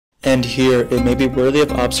And here it may be worthy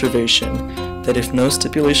of observation that if no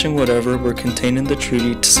stipulation whatever were contained in the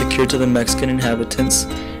treaty to secure to the Mexican inhabitants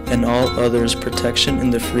and all others protection in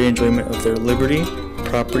the free enjoyment of their liberty,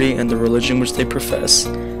 property, and the religion which they profess,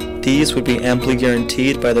 these would be amply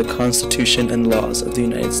guaranteed by the Constitution and laws of the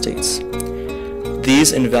United States.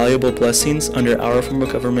 These invaluable blessings under our form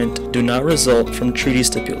of government do not result from treaty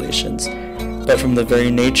stipulations, but from the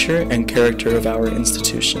very nature and character of our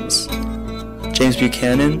institutions. James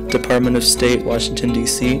Buchanan, Department of State, Washington,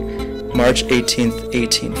 D.C., March 18,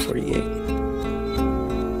 1848.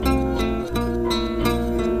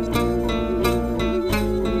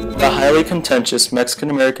 The highly contentious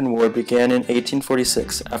Mexican-American War began in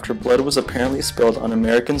 1846 after blood was apparently spilled on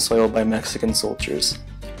American soil by Mexican soldiers.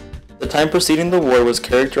 The time preceding the war was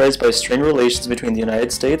characterized by strained relations between the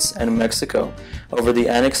United States and Mexico over the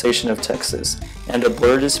annexation of Texas and a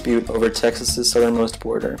border dispute over Texas's southernmost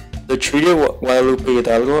border. The Treaty of Guadalupe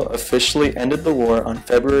Hidalgo officially ended the war on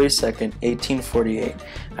February 2, 1848,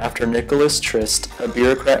 after Nicholas Trist, a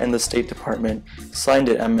bureaucrat in the State Department, signed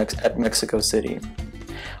it at Mexico City.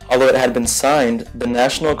 Although it had been signed, the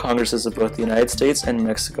national congresses of both the United States and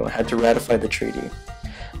Mexico had to ratify the treaty.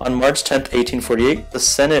 On March 10, 1848, the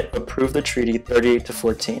Senate approved the treaty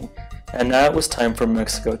 38-14, and now it was time for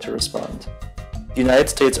Mexico to respond. The United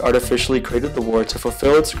States artificially created the war to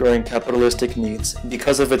fulfill its growing capitalistic needs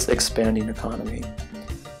because of its expanding economy.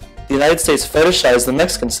 The United States fetishized the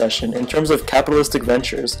Mexican cession in terms of capitalistic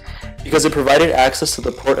ventures because it provided access to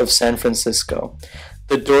the port of San Francisco,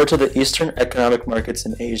 the door to the eastern economic markets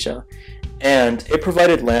in Asia, and it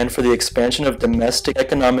provided land for the expansion of domestic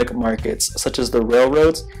economic markets such as the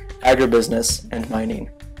railroads, agribusiness, and mining.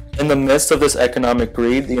 In the midst of this economic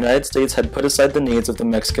greed, the United States had put aside the needs of the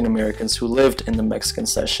Mexican Americans who lived in the Mexican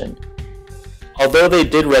cession. Although they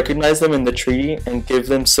did recognize them in the treaty and give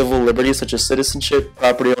them civil liberties such as citizenship,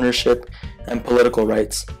 property ownership, and political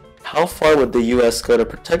rights, how far would the U.S. go to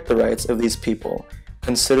protect the rights of these people,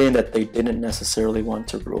 considering that they didn't necessarily want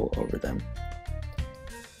to rule over them?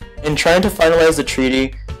 In trying to finalize the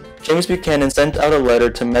treaty, James Buchanan sent out a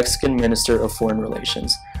letter to Mexican Minister of Foreign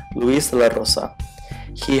Relations, Luis de la Rosa.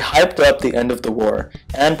 He hyped up the end of the war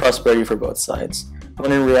and prosperity for both sides,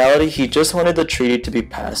 when in reality he just wanted the treaty to be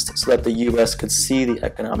passed so that the U.S. could see the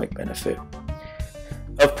economic benefit.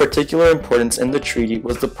 Of particular importance in the treaty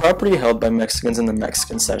was the property held by Mexicans in the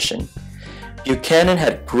Mexican cession. Buchanan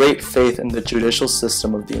had great faith in the judicial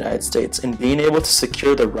system of the United States in being able to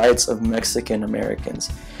secure the rights of Mexican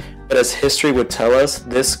Americans. But as history would tell us,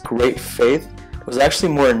 this great faith was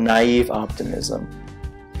actually more naive optimism.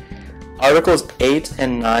 Articles 8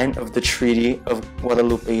 and 9 of the Treaty of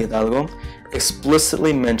Guadalupe Hidalgo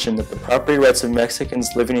explicitly mentioned that the property rights of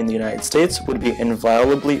Mexicans living in the United States would be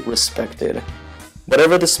inviolably respected.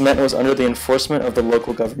 Whatever this meant was under the enforcement of the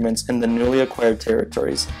local governments in the newly acquired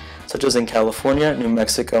territories, such as in California, New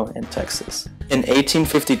Mexico, and Texas. In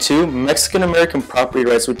 1852, Mexican-American property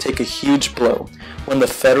rights would take a huge blow when the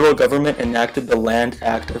federal government enacted the Land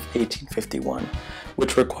Act of 1851,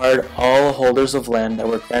 which required all holders of land that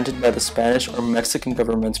were granted by the Spanish or Mexican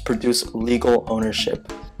governments produce legal ownership.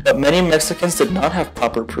 But many Mexicans did not have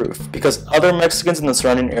proper proof, because other Mexicans in the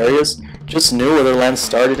surrounding areas just knew where their land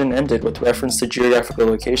started and ended with reference to geographical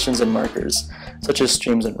locations and markers, such as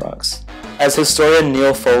streams and rocks. As historian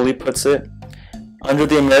Neil Foley puts it, under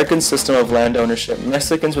the American system of land ownership,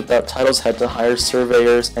 Mexicans without titles had to hire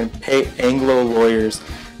surveyors and pay Anglo lawyers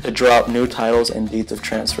to draw up new titles and deeds of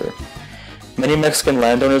transfer. Many Mexican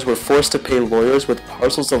landowners were forced to pay lawyers with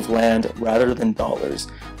parcels of land rather than dollars,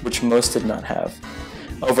 which most did not have.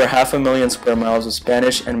 Over 500,000 square miles of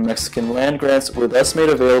Spanish and Mexican land grants were thus made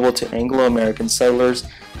available to Anglo-American settlers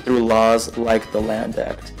through laws like the Land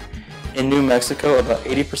Act. In New Mexico, about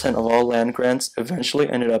 80% of all land grants eventually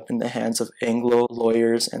ended up in the hands of Anglo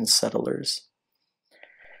lawyers and settlers.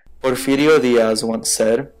 Porfirio Diaz once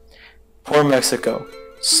said, "Poor Mexico,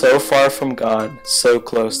 so far from God, so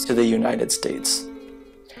close to the United States."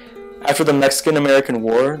 After the Mexican-American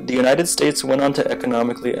War, the United States went on to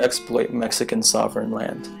economically exploit Mexican sovereign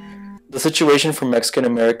land. The situation for Mexican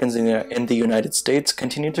Americans in the United States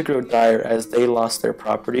continued to grow dire as they lost their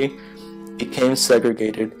property, became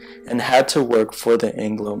segregated, and had to work for the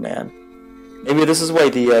Anglo man. Maybe this is why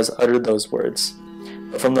Diaz uttered those words.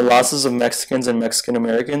 But from the losses of Mexicans and Mexican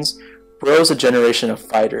Americans rose a generation of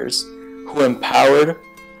fighters who, empowered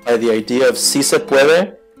by the idea of "si se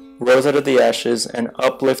puede," rose out of the ashes and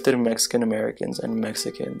uplifted Mexican Americans and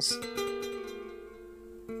Mexicans.